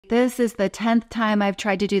This is the 10th time I've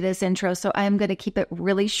tried to do this intro, so I am going to keep it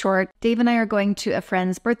really short. Dave and I are going to a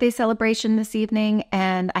friend's birthday celebration this evening,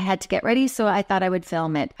 and I had to get ready, so I thought I would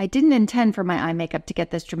film it. I didn't intend for my eye makeup to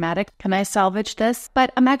get this dramatic. Can I salvage this?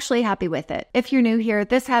 But I'm actually happy with it. If you're new here,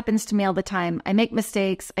 this happens to me all the time. I make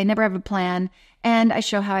mistakes, I never have a plan, and I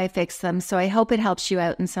show how I fix them, so I hope it helps you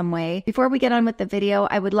out in some way. Before we get on with the video,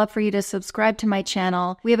 I would love for you to subscribe to my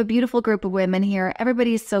channel. We have a beautiful group of women here.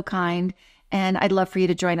 Everybody is so kind. And I'd love for you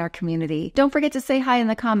to join our community. Don't forget to say hi in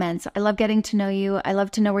the comments. I love getting to know you. I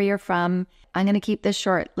love to know where you're from. I'm going to keep this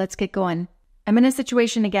short. Let's get going. I'm in a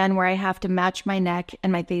situation again where I have to match my neck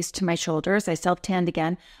and my face to my shoulders. I self-tanned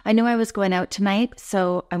again. I knew I was going out tonight,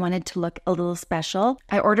 so I wanted to look a little special.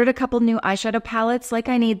 I ordered a couple new eyeshadow palettes like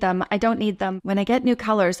I need them. I don't need them. When I get new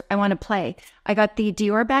colors, I want to play. I got the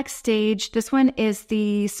Dior Backstage. This one is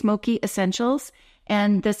the Smokey Essentials,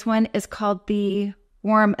 and this one is called the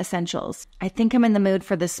Warm Essentials. I think I'm in the mood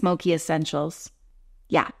for the Smoky Essentials.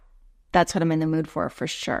 Yeah, that's what I'm in the mood for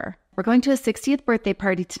sure. We're going to a 60th birthday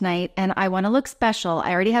party tonight, and I want to look special.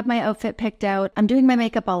 I already have my outfit picked out. I'm doing my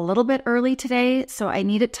makeup a little bit early today, so I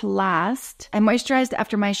need it to last. I moisturized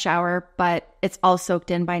after my shower, but it's all soaked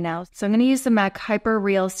in by now. So I'm going to use the MAC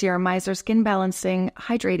HyperrealSerumizer Skin Balancing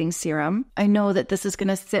Hydrating Serum. I know that this is going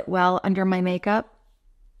to sit well under my makeup,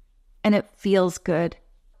 and it feels good.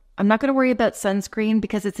 I'm not going to worry about sunscreen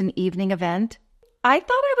because it's an evening event. I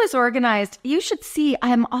thought I was organized. You should see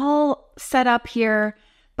I'm all set up here.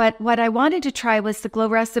 But what I wanted to try was the Glow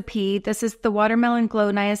Recipe. This is the Watermelon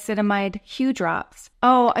Glow Niacinamide Hue Drops.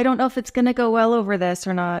 Oh, I don't know if it's going to go well over this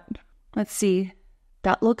or not. Let's see.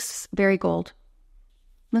 That looks very gold.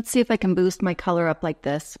 Let's see if I can boost my color up like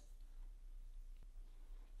this.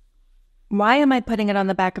 Why am I putting it on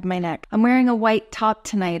the back of my neck? I'm wearing a white top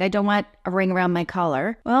tonight. I don't want a ring around my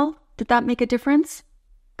collar. Well, did that make a difference?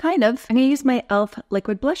 Kind of. I'm going to use my e.l.f.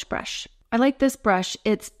 liquid blush brush. I like this brush.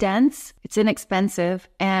 It's dense, it's inexpensive,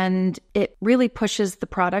 and it really pushes the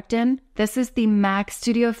product in. This is the MAC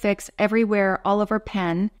Studio Fix Everywhere All Over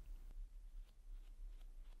pen.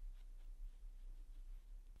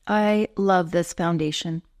 I love this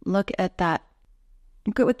foundation. Look at that.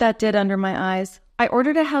 Look at what that did under my eyes. I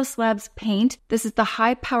ordered a Haus Labs paint. This is the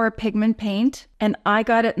High Power Pigment paint, and I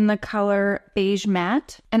got it in the color Beige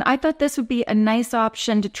Matte. And I thought this would be a nice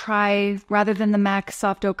option to try rather than the MAC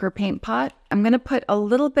Soft Ochre paint pot. I'm going to put a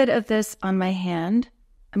little bit of this on my hand.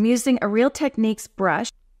 I'm using a Real Techniques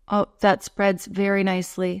brush. Oh, that spreads very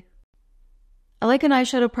nicely. I like an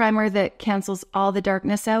eyeshadow primer that cancels all the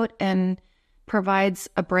darkness out and provides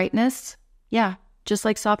a brightness. Yeah, just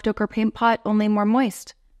like Soft Ochre paint pot, only more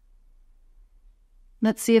moist.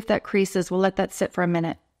 Let's see if that creases. We'll let that sit for a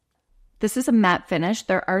minute. This is a matte finish.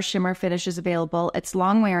 There are shimmer finishes available. It's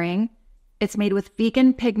long wearing. It's made with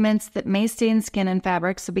vegan pigments that may stain skin and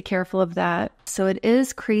fabric, so be careful of that. So it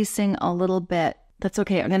is creasing a little bit. That's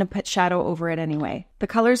okay. I'm going to put shadow over it anyway. The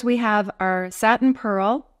colors we have are Satin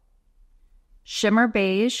Pearl, Shimmer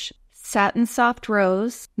Beige, Satin Soft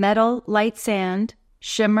Rose, Metal Light Sand,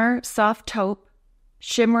 Shimmer Soft Taupe,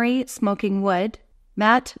 Shimmery Smoking Wood,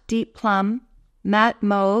 Matte Deep Plum, Matte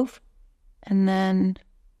Mauve, and then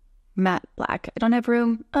Matte Black. I don't have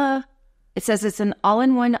room. It says it's an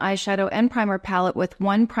all-in-one eyeshadow and primer palette with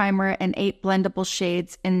 1 primer and 8 blendable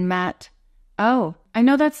shades in matte. Oh, I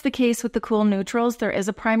know that's the case with the Cool Neutrals. There is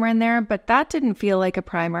a primer in there, but that didn't feel like a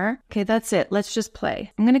primer. Okay, that's it. Let's just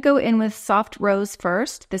play. I'm going to go in with Soft Rose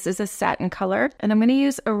first. This is a satin color, and I'm going to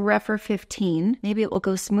use a Rephr 15. Maybe it will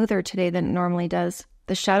go smoother today than it normally does.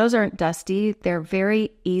 The shadows aren't dusty. They're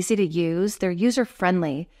very easy to use. They're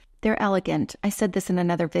user-friendly. They're elegant. I said this in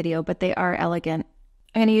another video, but they are elegant.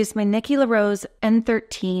 I'm going to use my Nikki LaRose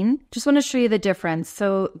N13. Just want to show you the difference.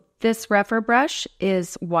 So this Rephr brush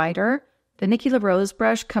is wider. The Nikki LaRose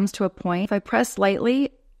brush comes to a point. If I press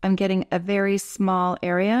lightly, I'm getting a very small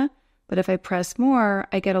area. But if I press more,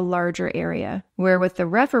 I get a larger area. Where with the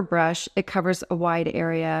Rephr brush, it covers a wide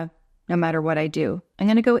area no matter what I do. I'm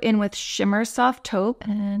going to go in with Shimmer Soft Taupe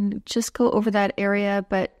and just go over that area,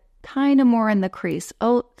 but kind of more in the crease.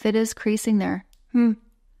 Oh, it is creasing there.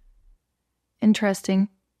 Interesting.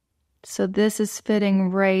 So this is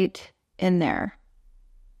fitting right in there.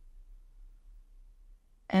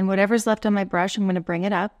 And whatever's left on my brush, I'm going to bring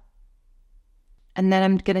it up. And then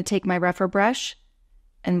I'm going to take my Rephr brush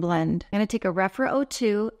and blend. I'm going to take a Rephr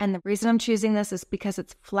 02, and the reason I'm choosing this is because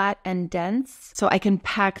it's flat and dense, so I can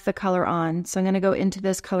pack the color on. So I'm going to go into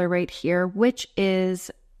this color right here, which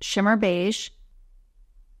is Shimmer Beige.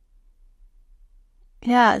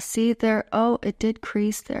 Yeah, see there? Oh, it did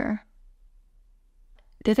crease there.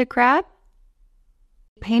 Did it grab?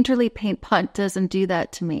 Painterly Paint Pot doesn't do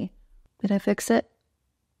that to me. Did I fix it?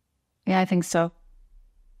 Yeah, I think so.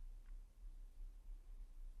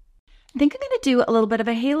 I think I'm going to do a little bit of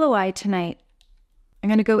a halo eye tonight. I'm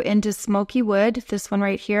going to go into Smoky Wood, this one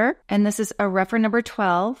right here, and this is a rougher number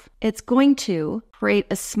 12. It's going to create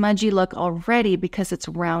a smudgy look already because it's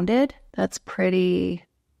rounded. That's pretty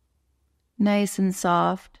nice and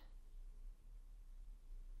soft.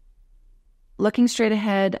 Looking straight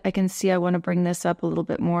ahead, I can see I want to bring this up a little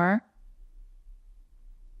bit more.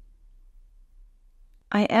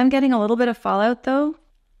 I am getting a little bit of fallout though.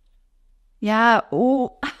 Yeah,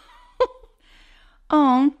 oh.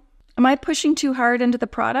 Oh, am I pushing too hard into the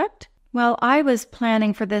product? Well, I was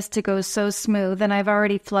planning for this to go so smooth and I've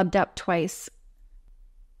already flubbed up twice.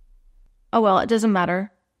 Oh well, it doesn't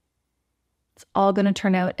matter. It's all going to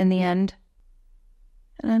turn out in the end.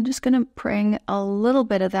 And I'm just going to bring a little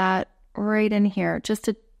bit of that right in here, just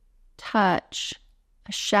a touch,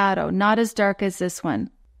 a shadow, not as dark as this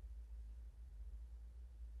one.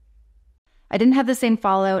 I didn't have the same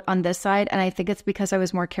fallout on this side, and I think it's because I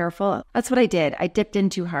was more careful. That's what I did. I dipped in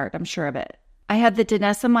too hard, I'm sure of it. I have the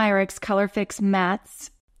Danessa Myricks ColorFix Mattes.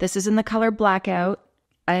 This is in the color Blackout.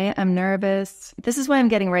 I am nervous. This is why I'm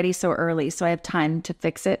getting ready so early, so I have time to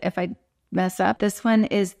fix it if I mess up. This one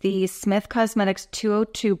is the Smith Cosmetics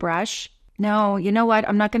 202 brush. No, you know what?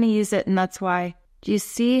 I'm not going to use it, and that's why. Do you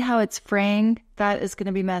see how it's fraying? That is going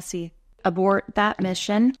to be messy. Abort that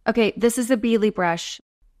mission. Okay, this is a Beely brush.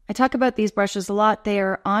 I talk about these brushes a lot. They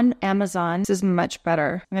are on Amazon. This is much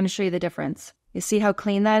better. I'm going to show you the difference. You see how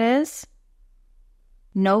clean that is?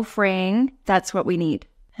 No fraying. That's what we need.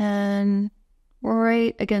 And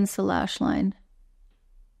right against the lash line.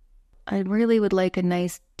 I really would like a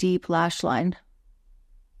nice deep lash line.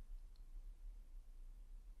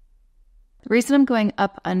 The reason I'm going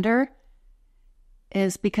up under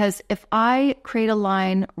is because if I create a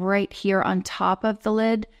line right here on top of the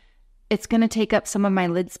lid, it's going to take up some of my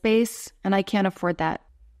lid space, and I can't afford that.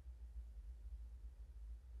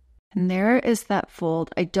 And there is that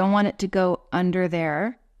fold. I don't want it to go under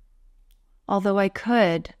there, although I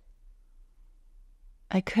could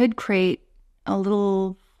create a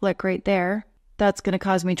little flick right there. That's going to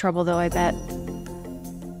cause me trouble, though, I bet.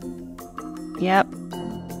 Yep.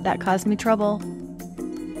 That caused me trouble.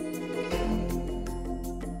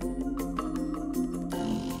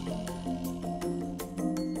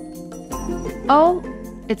 Oh,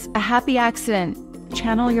 it's a happy accident.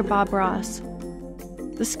 Channel your Bob Ross.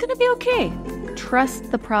 This is gonna be okay. Trust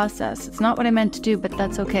the process. It's not what I meant to do, but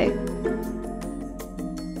that's okay.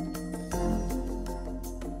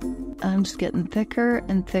 I'm just getting thicker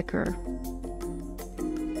and thicker.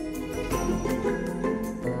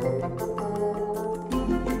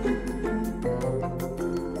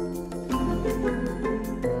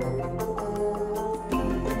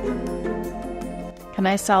 Can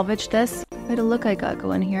I salvage this? Quite a look I got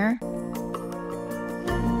going here.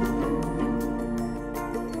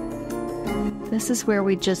 This is where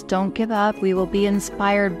we just don't give up. We will be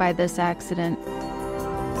inspired by this accident.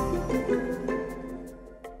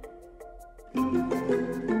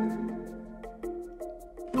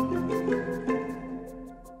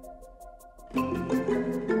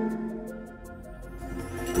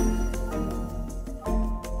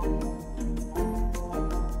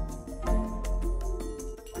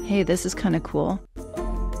 Hey, this is kind of cool.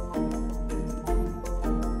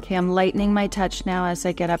 Okay, I'm lightening my touch now as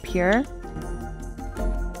I get up here.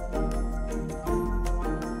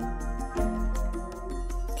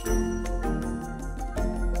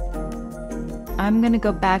 I'm going to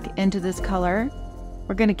go back into this color.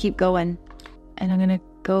 We're going to keep going. And I'm going to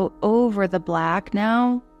go over the black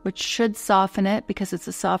now, which should soften it because it's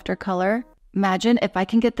a softer color. Imagine if I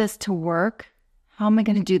can get this to work. How am I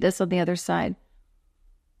going to do this on the other side?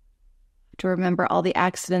 To remember all the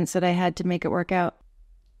accidents that I had to make it work out.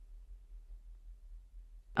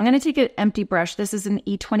 I'm going to take an empty brush. This is an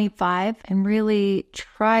E25 and really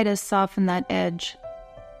try to soften that edge.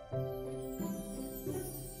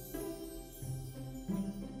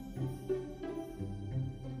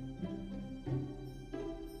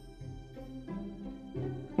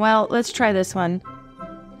 Well, let's try this one.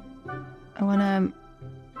 I want to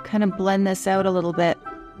kind of blend this out a little bit.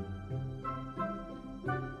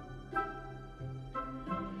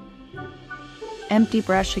 Empty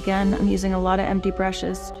brush again. I'm using a lot of empty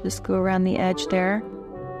brushes. Just go around the edge there.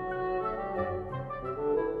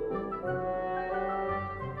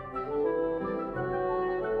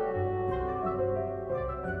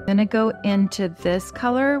 I'm gonna go into this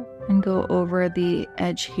color and go over the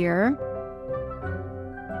edge here.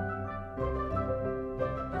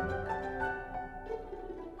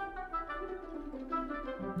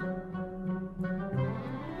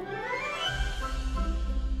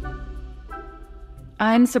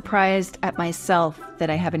 I'm surprised at myself that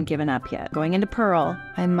I haven't given up yet. Going into Pearl,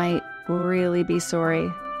 I might really be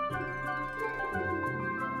sorry.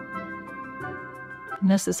 And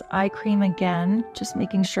this is eye cream again, just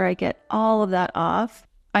making sure I get all of that off.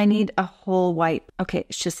 I need a whole wipe. Okay,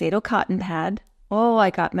 Shiseido cotton pad. Oh, I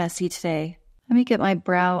got messy today. Let me get my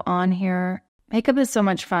brow on here. Makeup is so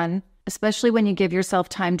much fun, especially when you give yourself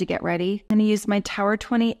time to get ready. I'm going to use my Tower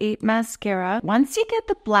 28 mascara. Once you get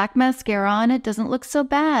the black mascara on, it doesn't look so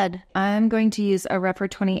bad. I'm going to use a Rephr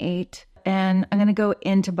 28, and I'm going to go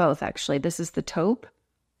into both, actually. This is the taupe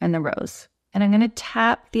and the rose. And I'm going to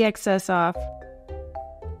tap the excess off.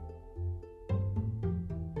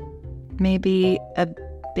 Maybe a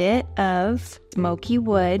bit of smoky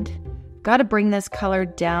wood. Got to bring this color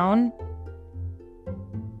down.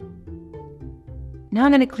 Now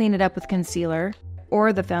I'm going to clean it up with concealer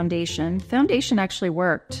or the foundation. Foundation actually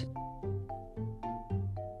worked.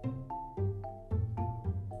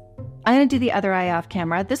 I'm going to do the other eye off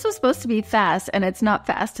camera. This was supposed to be fast, and it's not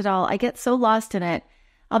fast at all. I get so lost in it.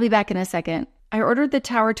 I'll be back in a second. I ordered the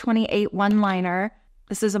Tower 28 one-liner.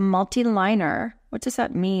 This is a multi-liner. What does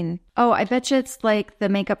that mean? Oh, I bet you it's like the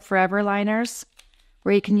Makeup Forever liners,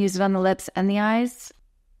 where you can use it on the lips and the eyes.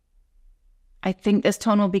 I think this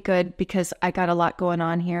tone will be good because I got a lot going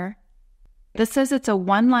on here. This says it's a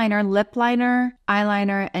one-liner, lip liner,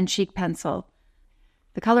 eyeliner, and cheek pencil.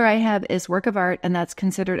 The color I have is Work of Art, and that's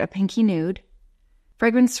considered a pinky nude.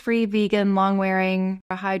 Fragrance-free, vegan, long-wearing,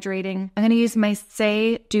 hydrating. I'm going to use my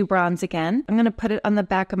Saei Dew Bronze again. I'm going to put it on the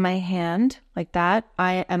back of my hand, like that.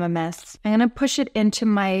 I am a mess. I'm going to push it into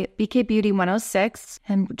my BK Beauty 106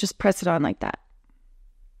 and just press it on like that.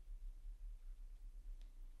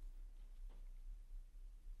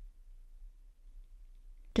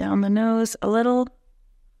 Down the nose a little.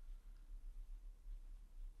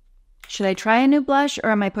 Should I try a new blush, or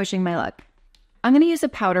am I pushing my luck? I'm going to use a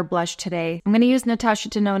powder blush today. I'm going to use Natasha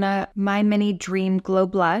Denona My Mini Dream Glow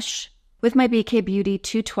Blush with my BK Beauty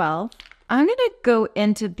 212. I'm going to go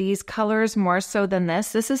into these colors more so than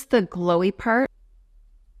this. This is the glowy part.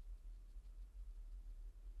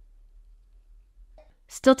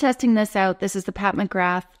 Still testing this out. This is the Pat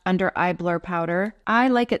McGrath Under Eye Blur Powder. I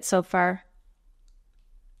like it so far.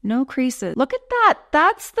 No creases. Look at that.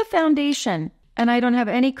 That's the foundation. And I don't have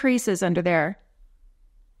any creases under there.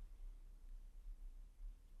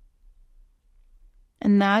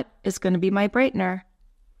 And that is going to be my brightener.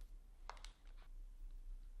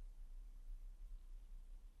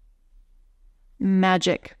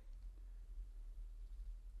 Magic.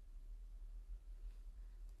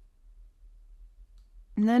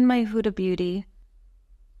 And then my Huda Beauty.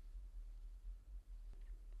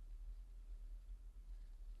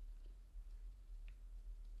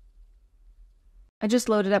 I just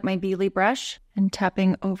loaded up my Beely brush and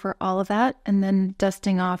tapping over all of that and then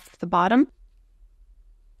dusting off the bottom.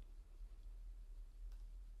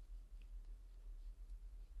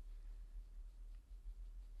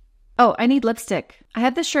 Oh, I need lipstick. I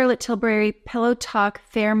have the Charlotte Tilbury Pillow Talk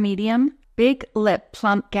Fair Medium Big Lip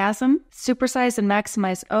Plumpgasm, supersize and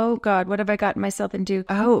maximize. Oh God, what have I gotten myself into?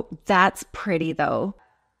 Oh, that's pretty though.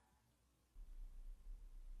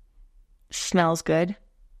 Smells good.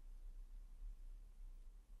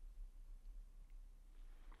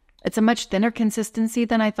 It's a much thinner consistency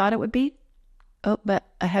than I thought it would be. Oh, but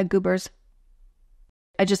I had goobers.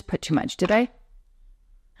 I just put too much, did I?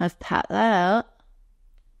 Let's pat that out.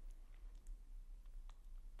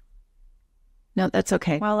 No, that's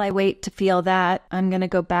okay. While I wait to feel that, I'm going to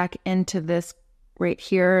go back into this right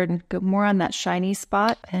here and go more on that shiny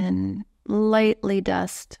spot and lightly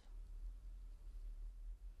dust.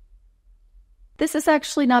 This is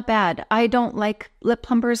actually not bad. I don't like lip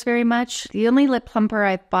plumpers very much. The only lip plumper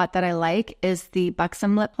I've bought that I like is the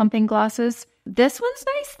Buxom lip plumping glosses. This one's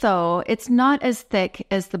nice though. It's not as thick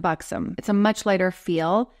as the Buxom. It's a much lighter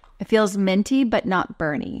feel. It feels minty but not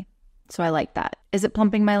burny. So I like that. Is it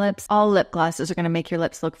plumping my lips? All lip glosses are going to make your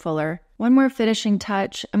lips look fuller. One more finishing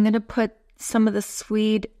touch. I'm going to put some of the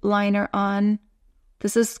Swede liner on.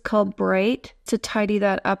 This is called Bright to tidy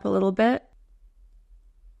that up a little bit.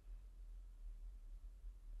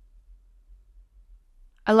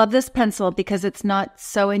 I love this pencil because it's not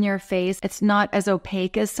so in your face. It's not as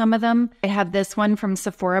opaque as some of them. I have this one from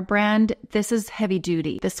Sephora brand. This is heavy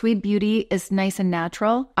duty. The Sweet Beauty is nice and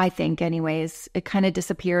natural, I think anyways. It kind of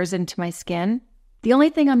disappears into my skin. The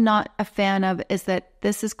only thing I'm not a fan of is that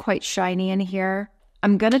this is quite shiny in here.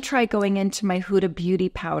 I'm going to try going into my Huda Beauty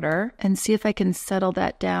powder and see if I can settle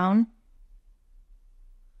that down.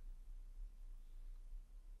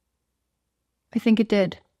 I think it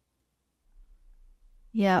did.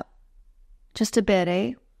 Yeah, just a bit,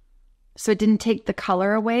 eh? So it didn't take the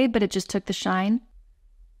color away, but it just took the shine.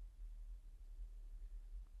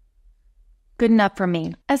 Good enough for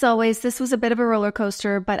me. As always, this was a bit of a roller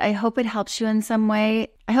coaster, but I hope it helps you in some way.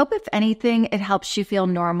 I hope if anything, it helps you feel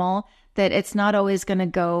normal, that it's not always going to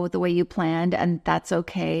go the way you planned, and that's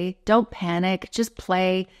okay. Don't panic, just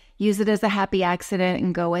play. Use it as a happy accident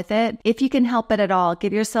and go with it. If you can help it at all,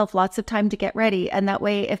 give yourself lots of time to get ready. And that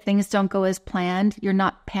way, if things don't go as planned, you're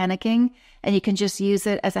not panicking and you can just use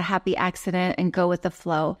it as a happy accident and go with the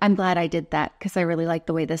flow. I'm glad I did that because I really like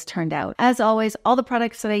the way this turned out. As always, all the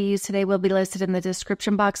products that I use today will be listed in the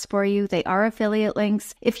description box for you. They are affiliate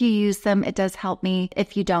links. If you use them, it does help me.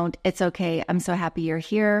 If you don't, it's okay. I'm so happy you're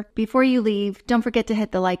here. Before you leave, don't forget to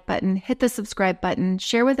hit the like button, hit the subscribe button,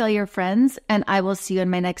 share with all your friends, and I will see you in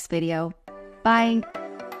my next video. Bye.